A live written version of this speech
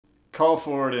call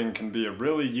forwarding can be a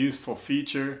really useful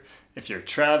feature if you're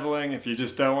traveling, if you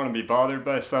just don't want to be bothered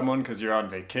by someone because you're on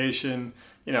vacation,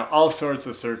 you know, all sorts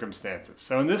of circumstances.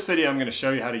 So in this video, I'm going to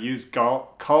show you how to use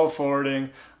call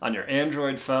forwarding on your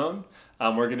Android phone.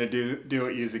 We're going to do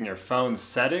it using your phone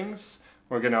settings.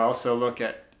 We're going to also look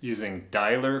at using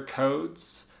dialer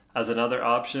codes as another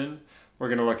option. We're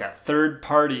going to look at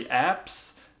third-party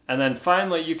apps. And then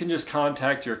finally, you can just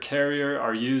contact your carrier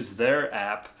or use their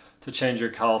app to change your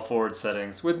call forward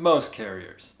settings with most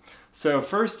carriers. So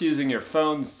first, using your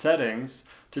phone settings,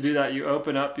 to do that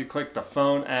you click the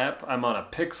phone app. I'm on a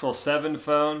Pixel 7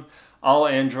 phone. All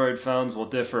Android phones will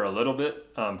differ a little bit.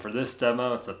 For this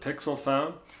demo, it's a Pixel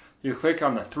phone. You click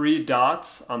on the three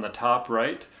dots on the top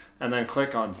right and then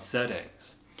click on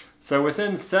settings. So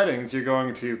within settings, you're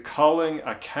going to calling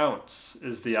accounts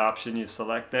is the option you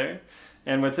select there.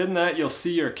 And within that, you'll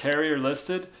see your carrier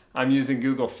listed. I'm using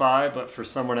Google Fi, but for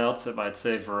someone else, it might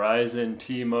say Verizon,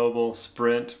 T-Mobile,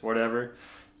 Sprint, whatever.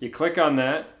 You click on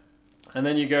that, and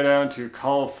then you go down to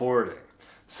call forwarding.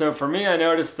 So for me, I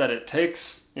noticed that it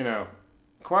takes,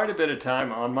 quite a bit of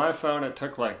time. On my phone, it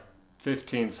took like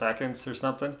 15 seconds or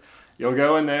something. You'll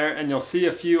go in there and you'll see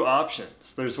a few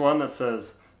options. There's one that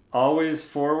says always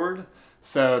forward.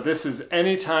 So this is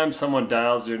anytime someone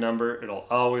dials your number, it'll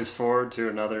always forward to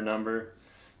another number.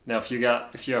 Now if you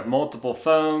have multiple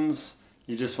phones,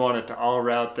 you just want it to all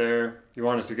route there. You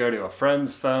want it to go to a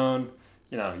friend's phone,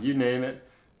 you name it.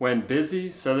 When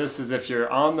busy, so this is if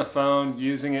you're on the phone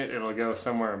using it, it'll go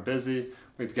somewhere in busy.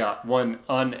 We've got when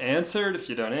unanswered, if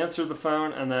you don't answer the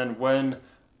phone, and then when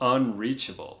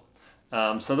unreachable.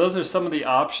 So those are some of the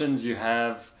options you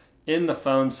have in the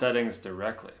phone settings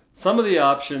directly. Some of the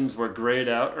options were grayed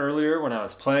out earlier when I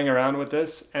was playing around with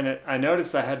this, and I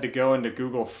noticed I had to go into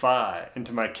Google Fi,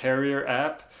 into my carrier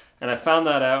app, and I found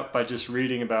that out by just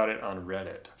reading about it on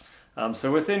Reddit.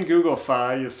 So within Google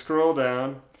Fi, you scroll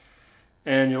down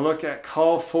and you look at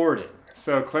call forwarding.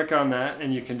 So click on that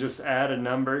and you can just add a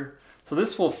number. So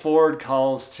this will forward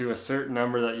calls to a certain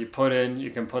number that you put in. You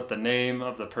can put the name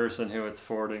of the person who it's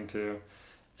forwarding to,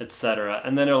 etc.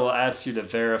 And then it will ask you to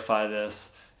verify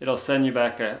this. It'll send you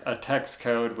back a text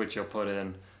code which you'll put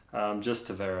in just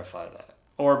to verify that.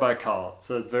 Or by call.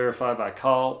 So it's verify by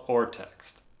call or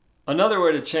text. Another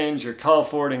way to change your call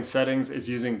forwarding settings is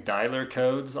using dialer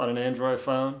codes on an Android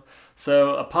phone.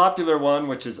 So a popular one,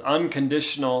 which is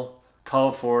unconditional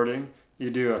call forwarding, you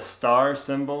do a star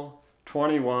symbol,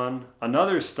 21,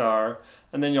 another star,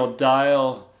 and then you'll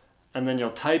dial, and then you'll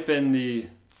type in the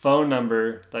phone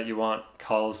number that you want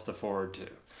calls to forward to.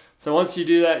 So once you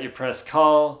do that, you press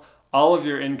call, all of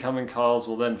your incoming calls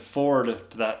will then forward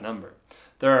to that number.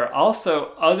 There are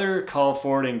also other call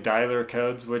forwarding dialer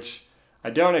codes, which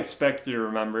I don't expect you to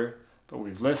remember, but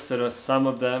we've listed some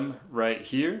of them right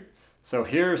here. So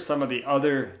here are some of the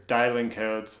other dialing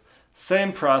codes.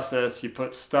 Same process, you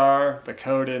put star, the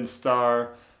code in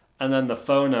star, and then the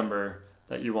phone number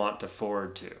that you want to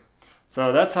forward to.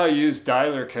 So that's how you use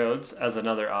dialer codes as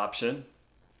another option.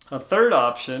 A third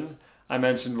option I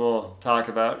mentioned we'll talk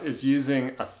about is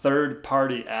using a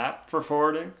third-party app for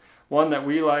forwarding. One that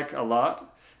we like a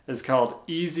lot is called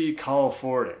Easy Call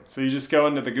Forwarding. So you just go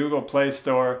into the Google Play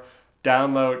Store,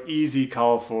 download Easy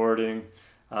Call Forwarding,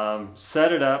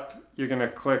 set it up. You're going to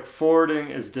click forwarding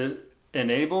is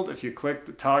enabled. If you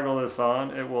toggle this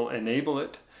on, it will enable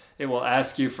it. It will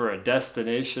ask you for a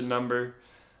destination number.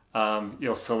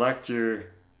 You'll select your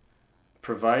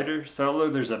provider. So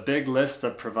look, there's a big list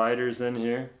of providers in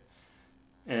here.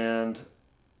 And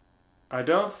I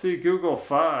don't see Google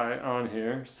Fi on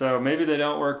here, so maybe they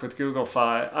don't work with Google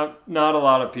Fi. Not a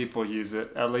lot of people use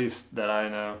it, at least that I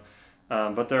know.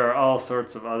 But there are all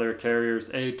sorts of other carriers,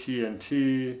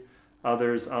 AT&T,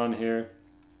 others on here.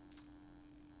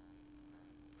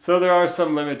 So there are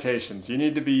some limitations. You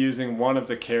need to be using one of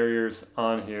the carriers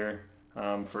on here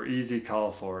for easy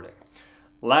call forwarding.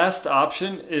 Last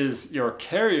option is your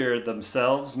carrier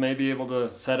themselves may be able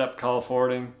to set up call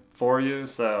forwarding for you,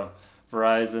 so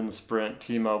Verizon, Sprint,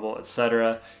 T-Mobile,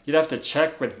 etc. You'd have to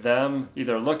check with them,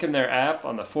 either look in their app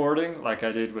on the forwarding, like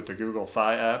I did with the Google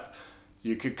Fi app.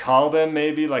 You could call them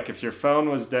maybe, like if your phone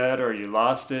was dead or you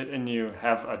lost it and you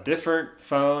have a different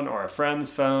phone or a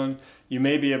friend's phone, you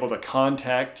may be able to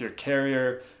contact your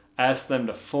carrier, ask them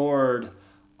to forward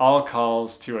all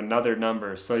calls to another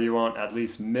number so you won't at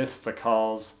least miss the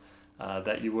calls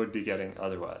that you would be getting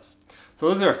otherwise. So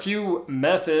those are a few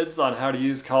methods on how to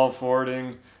use call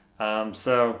forwarding.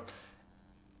 So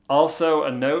also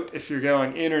a note, if you're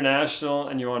going international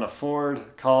and you want to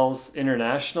forward calls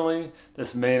internationally,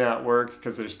 this may not work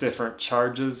because there's different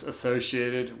charges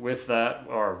associated with that,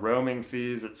 or roaming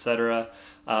fees, etc.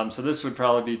 So this would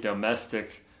probably be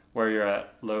domestic where you're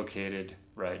located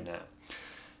right now.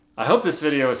 I hope this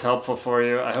video was helpful for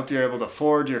you. I hope you're able to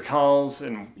forward your calls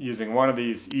and using one of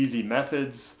these easy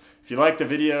methods. If you liked the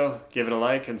video, give it a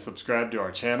like and subscribe to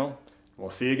our channel. We'll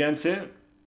see you again soon.